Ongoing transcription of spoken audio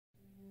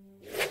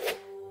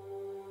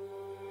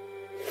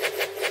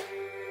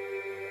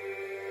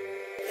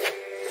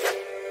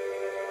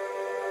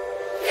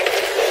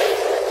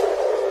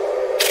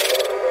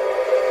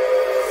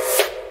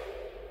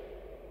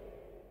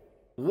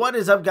What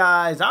is up,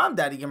 guys? I'm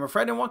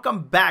DaddyGamerFred and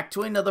welcome back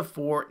to another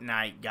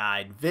Fortnite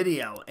guide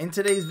video. In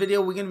today's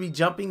video, we're going to be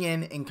jumping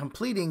in and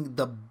completing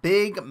the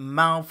Big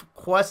Mouth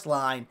quest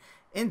line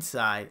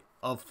inside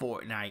of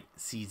Fortnite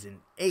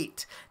Season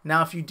 8.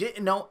 Now, if you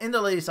didn't know, in the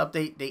latest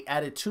update, they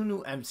added two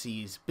new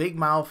MCs, Big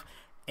Mouth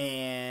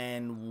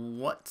and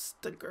what's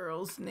the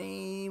girl's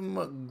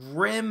name?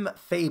 Grim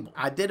Fable.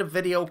 I did a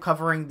video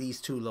covering these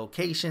two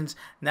locations.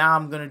 Now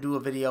I'm going to do a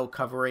video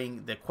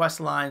covering the quest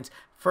lines.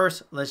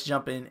 First, let's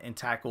jump in and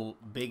tackle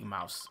Big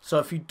Mouth. So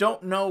if you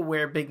don't know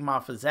where Big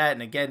Mouth is at,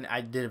 and again, I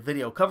did a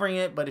video covering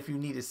it, but if you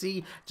need to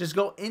see, just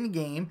go in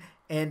game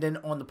and then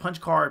on the punch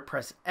card,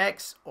 press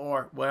X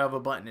or whatever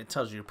button it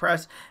tells you to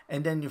press.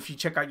 And then if you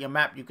check out your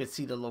map, you can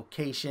see the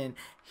location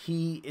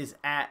he is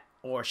at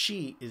or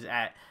she is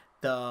at.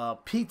 The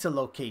pizza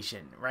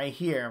location right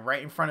here,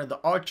 right in front of the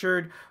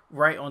orchard,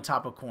 right on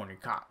top of Corner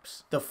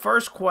Cops. The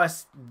first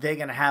quest they're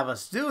gonna have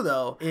us do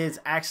though is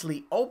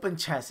actually open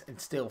chest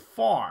and steal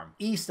farm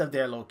east of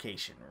their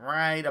location,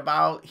 right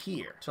about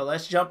here. So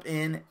let's jump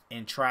in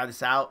and try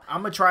this out.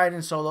 I'm gonna try it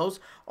in solos.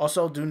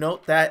 Also, do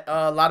note that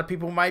a lot of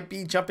people might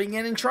be jumping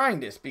in and trying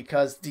this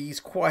because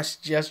these quests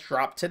just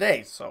dropped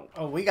today. So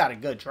we got a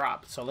good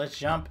drop. So let's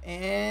jump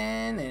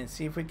in and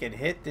see if we can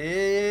hit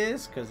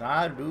this, because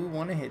I do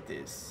want to hit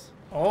this.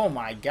 Oh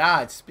my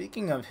god,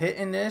 speaking of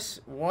hitting this,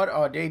 what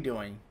are they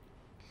doing?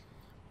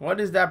 What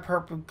is that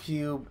purple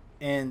cube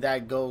and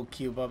that gold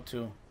cube up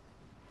to?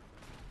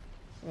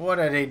 What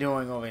are they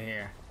doing over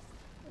here?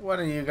 What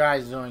are you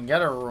guys doing?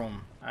 Get a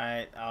room.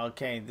 Alright,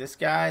 okay, this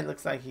guy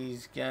looks like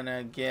he's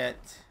gonna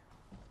get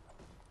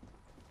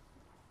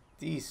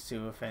these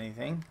two, if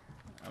anything.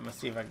 I'm gonna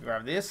see if I can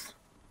grab this.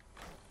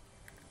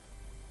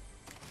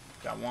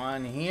 Got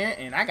one here,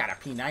 and I got a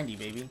P90,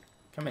 baby.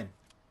 Come in.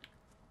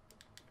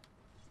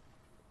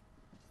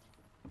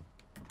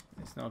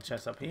 There's no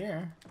chest up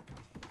here,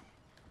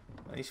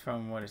 at least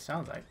from what it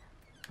sounds like.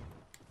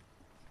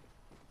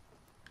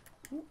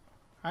 Ooh,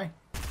 hi,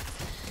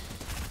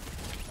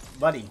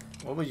 buddy.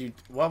 What was you?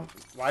 What?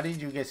 Why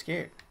did you get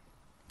scared?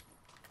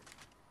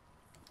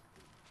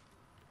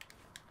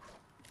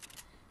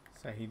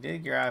 So he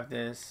did grab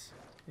this.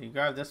 Did you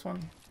grab this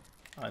one?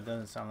 Oh, it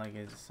doesn't sound like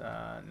it's.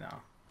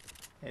 No,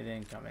 it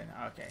didn't come in.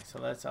 Okay,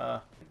 so let's.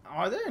 Are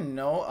there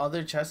no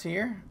other chests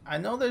here? I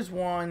know there's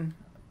one.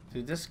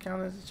 Does this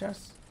count as a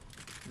chest?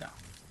 No.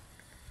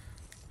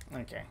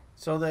 Okay,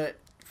 so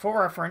for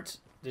reference,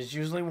 there's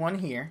usually one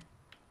here,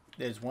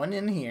 there's one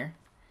in here,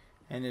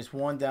 and there's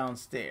one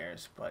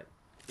downstairs, but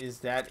is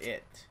that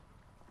it?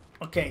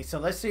 Okay, so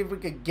let's see if we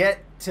could get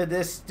to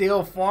this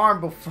steel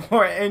farm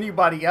before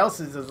anybody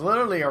else's. It's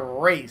literally a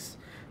race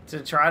to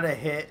try to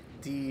hit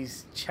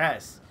these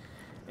chests,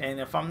 and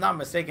if I'm not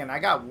mistaken, I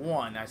got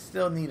one. I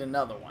still need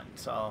another one,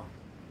 so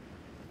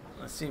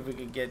let's see if we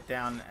can get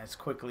down as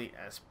quickly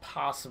as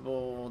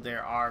possible.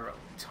 There are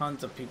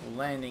tons of people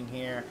landing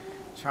here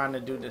trying to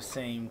do the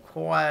same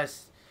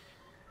quest.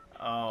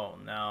 Oh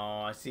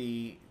no, I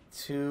see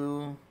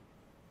 2,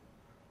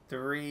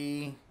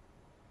 3.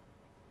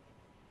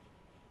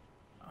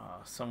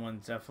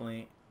 Someone's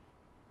definitely...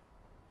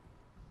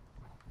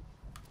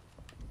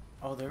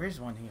 Oh, there is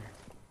one here.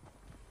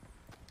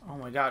 Oh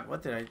my god,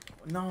 what did I...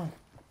 No.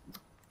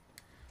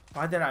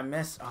 Why did I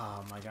miss?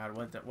 Oh my god,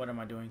 what am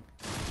I doing?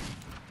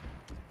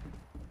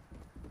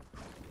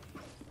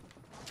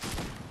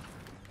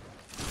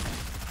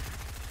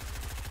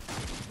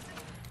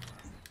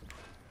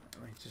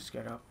 Just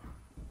get up.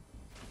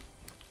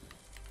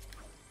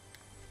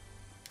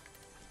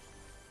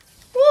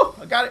 Woo!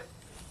 I got it.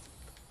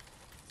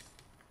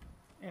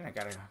 And I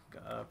got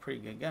a pretty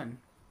good gun.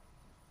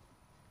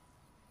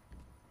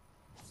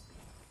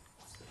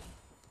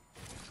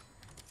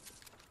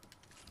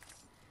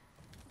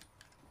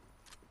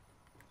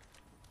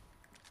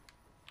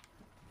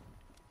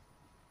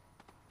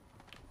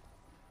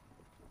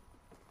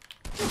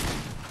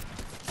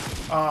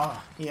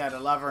 Oh, he had a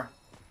lever.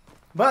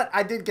 But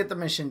I did get the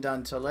mission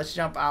done, so let's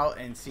jump out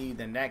and see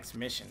the next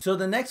mission. So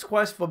the next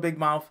quest for Big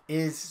Mouth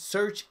is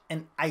search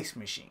an ice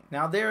machine.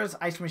 Now there's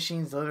ice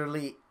machines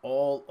literally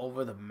all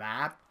over the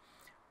map.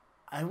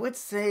 I would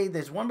say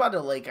there's one by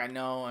the lake, I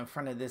know, in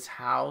front of this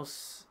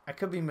house. I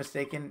could be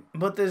mistaken,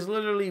 but there's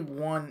literally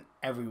one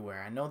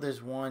everywhere. I know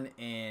there's one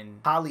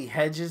in Holly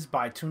Hedges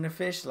by Tuna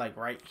Fish, like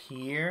right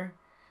here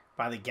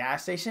by the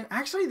gas station.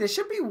 Actually, there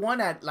should be one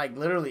at like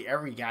literally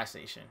every gas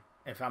station,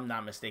 if I'm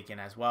not mistaken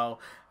as well.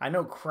 I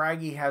know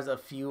Craggy has a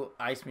few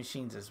ice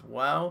machines as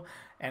well,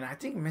 and I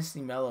think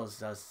Misty Mellows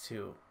does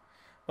too.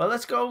 But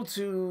let's go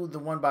to the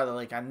one by the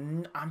lake.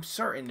 I'm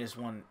certain there's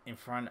one in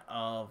front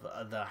of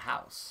the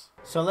house.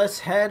 So let's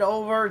head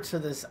over to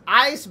this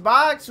ice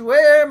box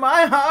where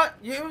my heart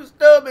used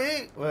to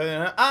be. Where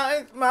the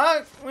ice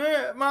box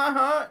where my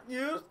heart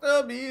used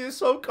to be. It's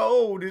so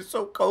cold. It's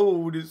so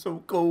cold. It's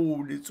so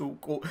cold. It's so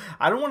cold.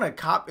 I don't want to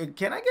copy.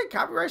 Can I get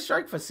copyright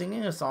strike for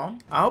singing a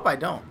song? I hope I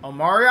don't.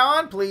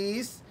 Omarion,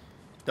 please.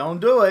 Don't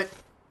do it.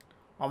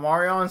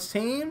 Omarion's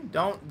team,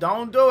 don't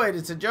do it.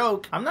 It's a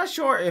joke. I'm not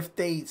sure if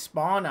they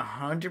spawn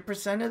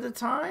 100% of the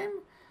time.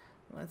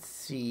 Let's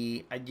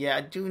see. Yeah,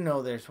 I do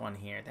know there's one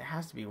here. There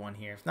has to be one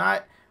here. If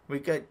not, we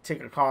could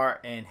take a car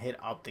and hit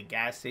up the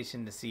gas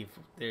station to see if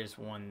there's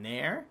one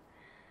there.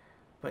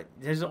 But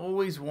there's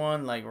always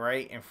one like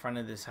right in front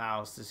of this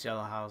house, this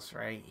yellow house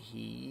right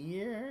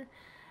here.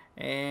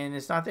 And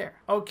it's not there.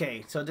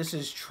 Okay, so this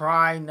is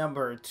try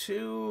number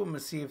 2. I'm gonna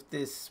see if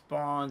this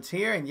spawns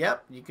here. And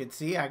yep, you can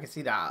see, I can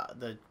see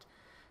the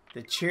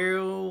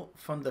chill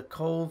from the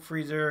cold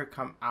freezer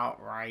come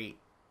out right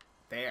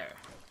there.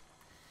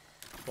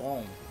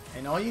 Boom.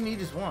 And all you need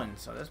is one,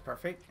 so that's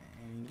perfect.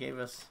 And he gave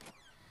us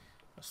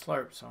a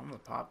slurp, so I'm gonna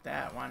pop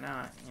that. Why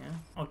not?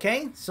 Yeah.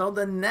 Okay, so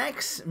the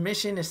next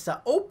mission is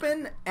to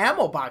open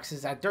ammo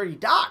boxes at Dirty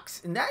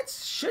Docks, and that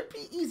should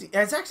be easy.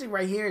 It's actually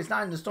right here. It's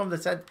not in the storm.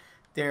 That's head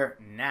there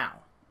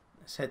now.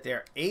 Let's head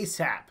there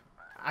ASAP.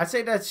 I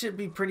say that should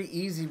be pretty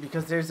easy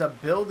because there's a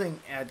building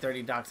at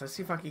Dirty Docks. Let's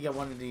see if I can get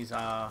one of these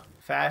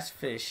fast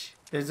fish.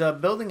 There's a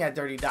building at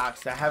Dirty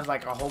Docks that has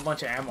like a whole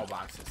bunch of ammo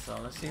boxes. So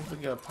let's see if we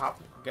can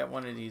get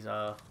one of these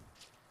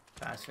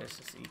fast fish.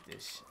 Let's eat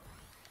this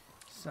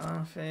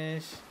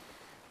sunfish.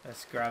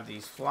 Let's grab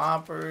these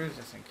floppers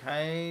just in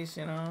case,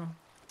 you know.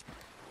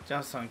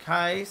 Just in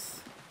case.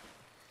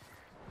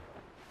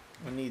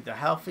 We need the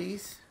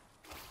healthies.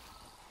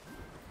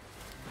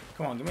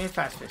 Come on, give me a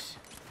fast fish.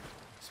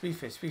 Speed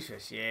fish, speed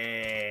fish.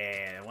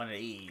 Yeah, one of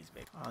these,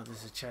 baby. Oh,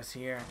 there's a chest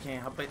here. I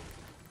can't help it.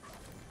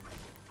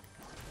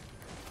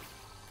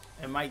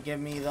 It might give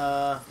me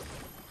the...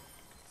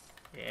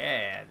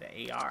 Yeah,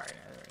 the AR.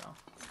 There we go.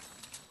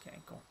 Okay,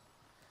 cool.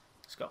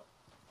 Let's go.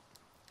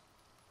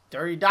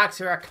 Dirty Docks,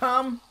 here I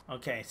come.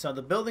 Okay, so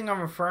the building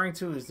I'm referring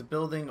to is the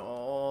building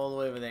all the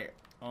way over there.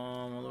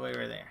 All the way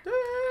over there.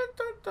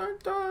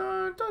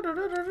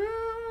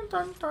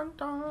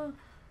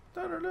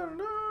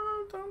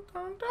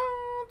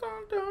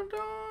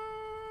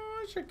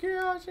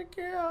 Shakira,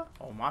 Shakira.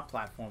 Oh, my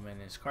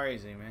platforming is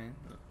crazy, man.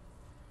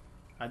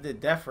 I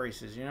did death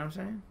races, you know what I'm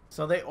saying?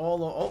 So they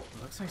all... Oh,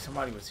 looks like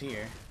somebody was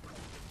here.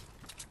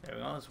 There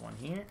we go, there's one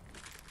here.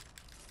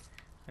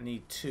 I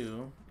need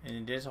 2.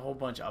 And there's a whole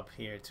bunch up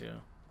here, too.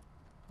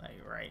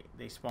 Like, right.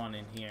 They spawn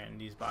in here in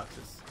these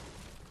boxes.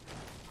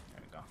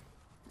 There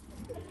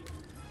we go.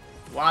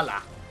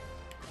 Voila.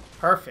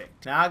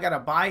 Perfect. Now I gotta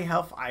buy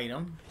health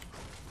item.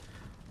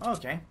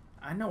 Okay.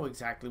 I know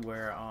exactly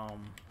where,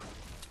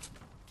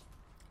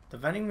 the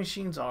vending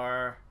machines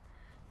are.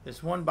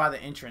 There's one by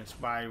the entrance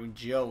by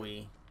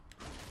Joey.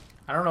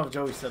 I don't know if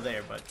Joey's still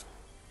there, but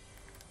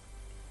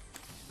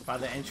by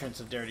the entrance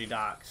of Dirty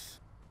Docks.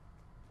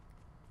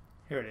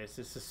 Here it is.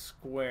 This is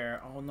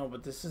square. Oh no,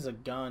 but this is a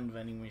gun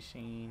vending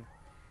machine.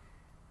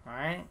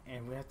 Alright,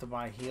 and we have to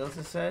buy heals,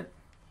 it said.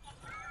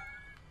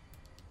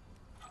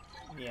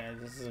 Yeah,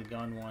 this is a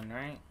gun one,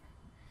 right?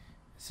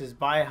 It says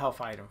buy a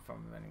health item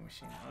from a vending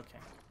machine. Okay.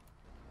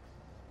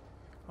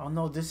 Oh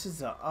no, this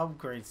is an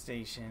upgrade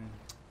station.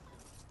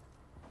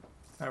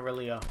 Not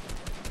really a...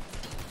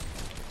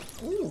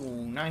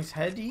 Ooh, nice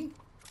heady.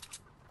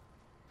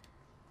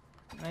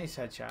 Nice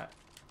headshot.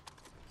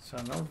 So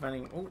no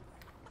vending... Ooh.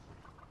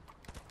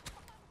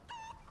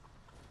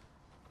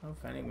 No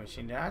vending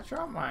machine. Did I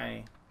drop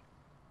my...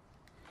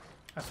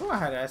 I thought I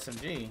had an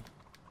SMG.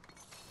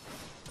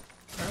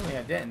 Apparently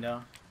I didn't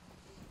though.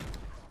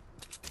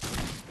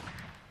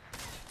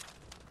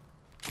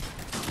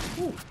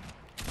 Ooh.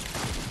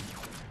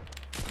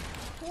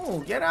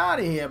 Ooh, get out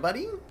of here,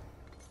 buddy.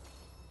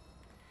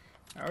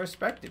 I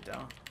respect it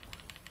though.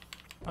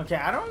 Okay,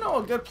 I don't know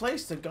a good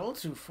place to go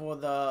to for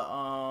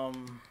the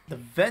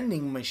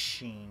vending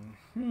machine.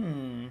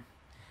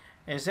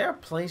 Is there a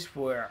place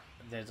where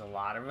there's a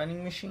lot of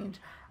vending machines?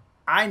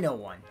 I know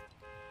one.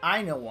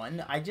 I know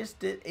one. I just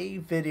did a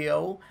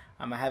video.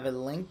 I'm gonna have it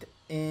linked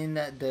in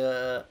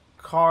the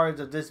cards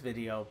of this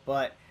video.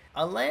 But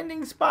a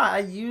landing spot I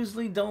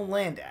usually don't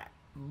land at.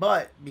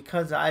 But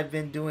because I've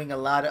been doing a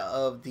lot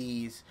of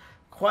these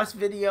quest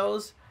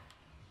videos,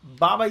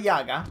 Baba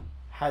Yaga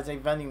has a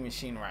vending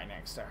machine right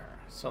next to her.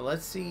 So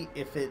let's see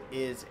if it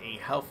is a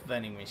health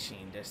vending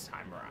machine this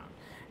time around.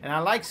 And I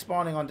like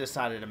spawning on this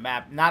side of the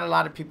map. Not a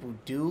lot of people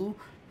do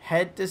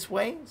head this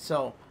way.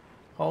 So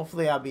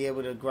hopefully I'll be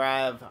able to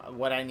grab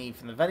what I need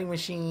from the vending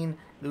machine,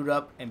 loot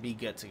up, and be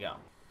good to go.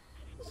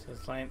 So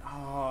it's like,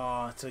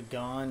 oh, it's a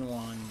gun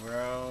one,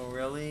 bro.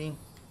 Really?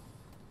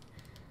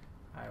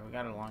 Alright, we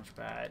got a launch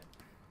pad.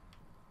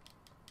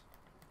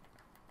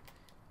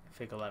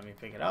 If it could let me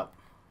pick it up.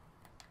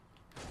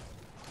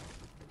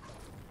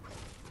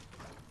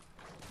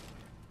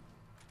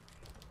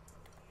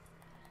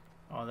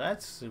 Oh,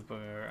 that's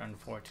super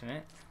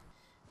unfortunate.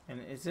 And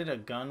is it a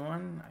gun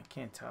one? I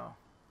can't tell.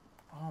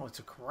 Oh, it's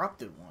a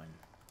corrupted one.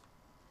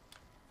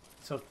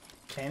 So,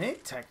 can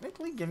it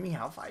technically give me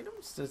health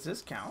items? Does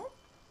this count?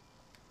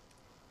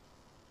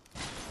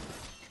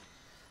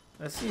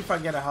 Let's see if I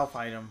get a health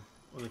item.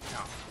 Will it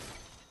count?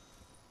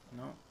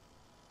 No.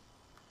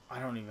 I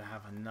don't even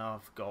have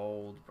enough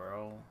gold,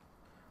 bro.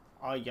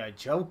 Are you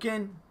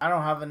joking? I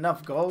don't have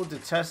enough gold to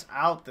test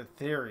out the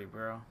theory,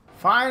 bro.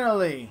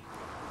 Finally!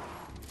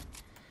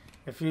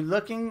 If you're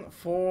looking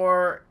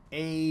for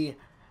a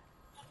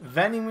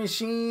Vending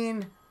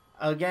machine,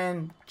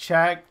 again,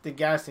 check the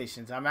gas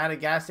stations. I'm at a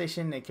gas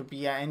station. It could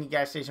be at any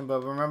gas station,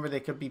 but remember,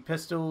 they could be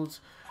pistols,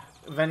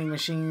 vending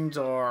machines,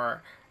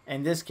 or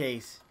in this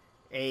case,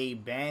 a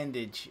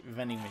bandage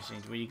vending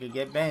machine where you could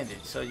get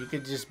bandage. So you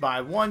could just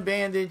buy one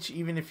bandage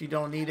even if you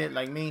don't need it,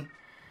 like me.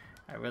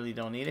 I really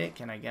don't need it.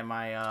 Can I get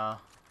my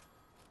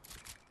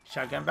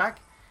shotgun back?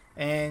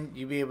 And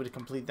you'll be able to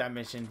complete that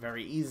mission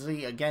very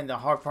easily. Again, the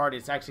hard part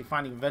is actually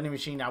finding a vending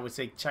machine. I would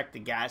say check the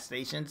gas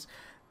stations.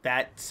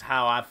 That's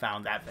how I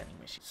found that vending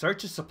machine.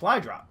 Search a supply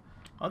drop.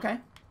 Okay.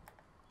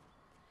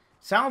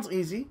 Sounds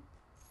easy.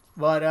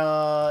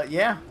 But,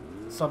 yeah.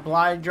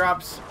 Supply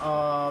drops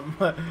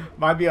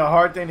might be a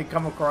hard thing to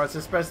come across,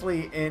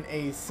 especially in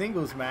a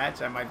singles match.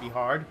 That might be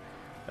hard.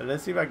 But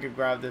let's see if I can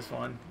grab this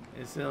one.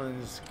 It's still in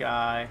the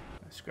sky.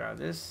 Let's grab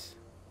this.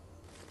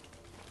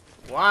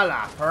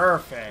 Voila.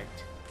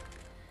 Perfect.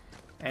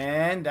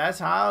 And that's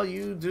how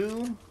you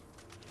do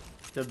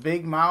the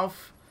big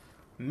mouth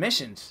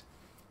missions.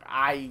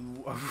 I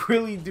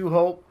really do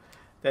hope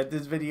that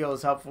this video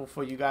is helpful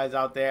for you guys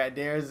out there.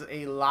 There's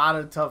a lot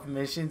of tough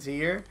missions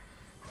here,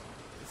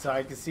 so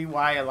I can see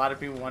why a lot of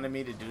people wanted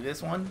me to do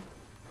this one.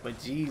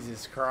 But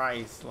Jesus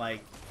Christ,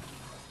 like,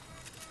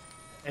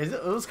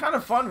 it was kind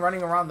of fun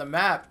running around the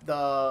map.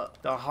 The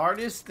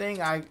hardest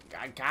thing I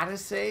gotta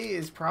say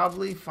is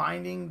probably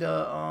finding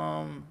the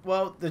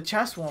well, the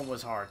chest one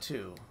was hard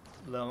too.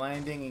 The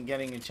landing and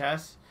getting a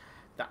chest.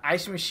 The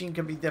ice machine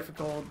can be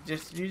difficult. You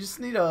just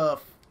need to,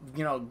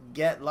 you know,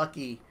 get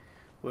lucky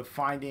with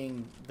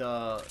finding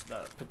the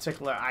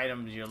particular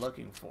items you're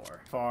looking for.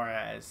 As far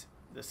as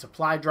the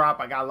supply drop,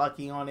 I got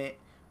lucky on it,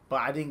 but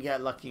I didn't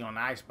get lucky on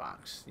the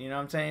icebox. You know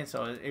what I'm saying?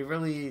 So it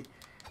really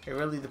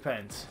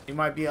depends. You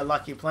might be a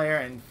lucky player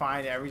and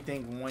find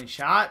everything in one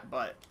shot,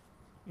 but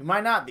you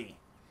might not be.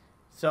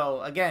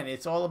 So again,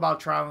 it's all about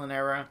trial and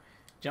error,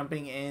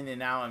 jumping in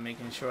and out and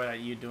making sure that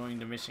you're doing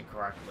the mission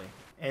correctly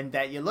and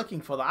that you're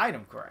looking for the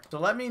item correct. So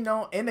let me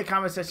know in the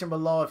comment section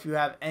below if you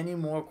have any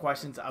more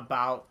questions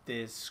about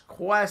this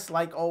quest.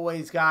 Like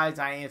always, guys,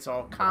 I answer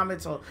all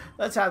comments, so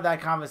let's have that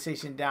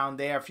conversation down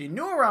there. If you're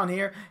new around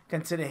here,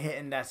 consider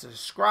hitting that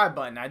subscribe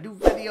button. I do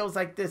videos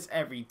like this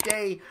every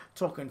day,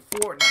 talking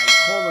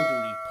Fortnite, Call of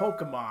Duty,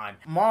 Pokemon,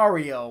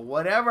 Mario,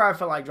 whatever I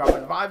feel like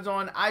dropping vibes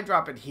on, I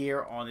drop it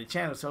here on the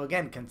channel. So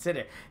again,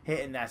 consider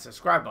hitting that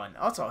subscribe button.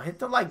 Also, hit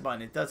the like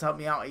button. It does help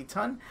me out a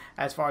ton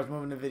as far as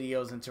moving the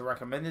videos into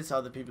recommended so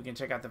other people can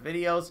check out the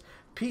videos.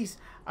 Peace.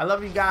 I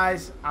love you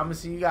guys. I'm gonna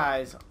see you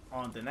guys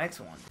on the next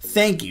one.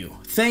 Thank you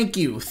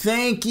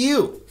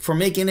for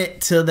making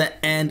it to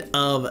the end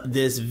of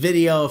this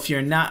video. If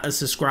you're not a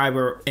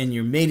subscriber and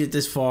you made it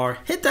this far,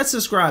 hit that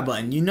subscribe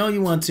button. You know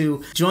you want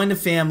to join the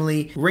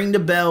family, ring the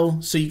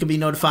bell so you can be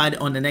notified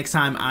on the next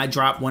time I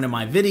drop one of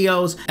my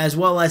videos, as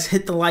well as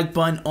hit the like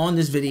button on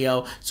this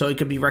video so it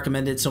could be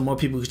recommended so more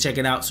people can check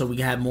it out, so we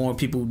can have more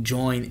people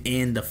join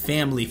in the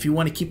family. If you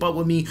want to keep up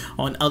with me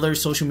on other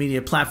social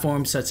media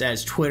platforms such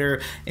as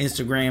Twitter,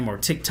 Instagram, or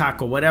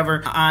TikTok or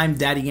whatever, I'm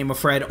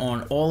DaddyGamerFred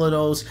on all of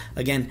those.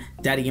 Again,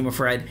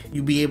 DaddyGamerFred.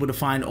 You'll be able to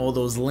find all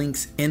those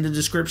links in the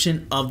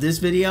description of this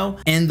video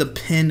and the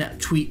pinned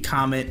tweet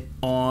comment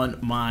on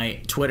my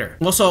Twitter.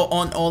 Also,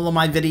 on all of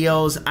my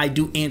videos, I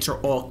do answer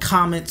all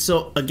comments.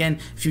 So again,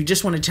 if you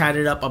just want to chat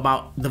it up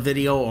about the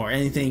video or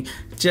anything,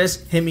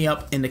 just hit me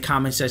up in the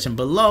comment section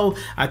below.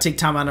 I take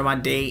time out of my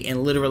day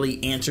and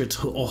literally answer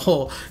to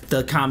all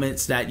the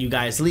comments that you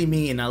guys leave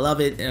me, and I love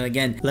it. And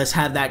again, let's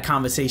have that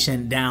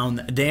conversation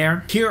down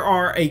there. Here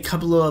are a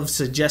couple of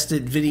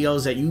suggested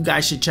videos that you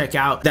guys should check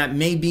out that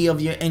may be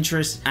of your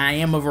interest. I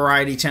am a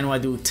variety channel. I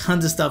do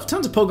tons of stuff,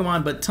 tons of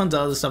Pokemon, but tons of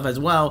other stuff as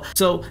well.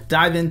 So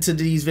dive into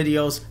these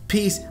videos.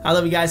 Peace. I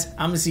love you guys.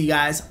 I'm gonna see you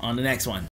guys on the next one.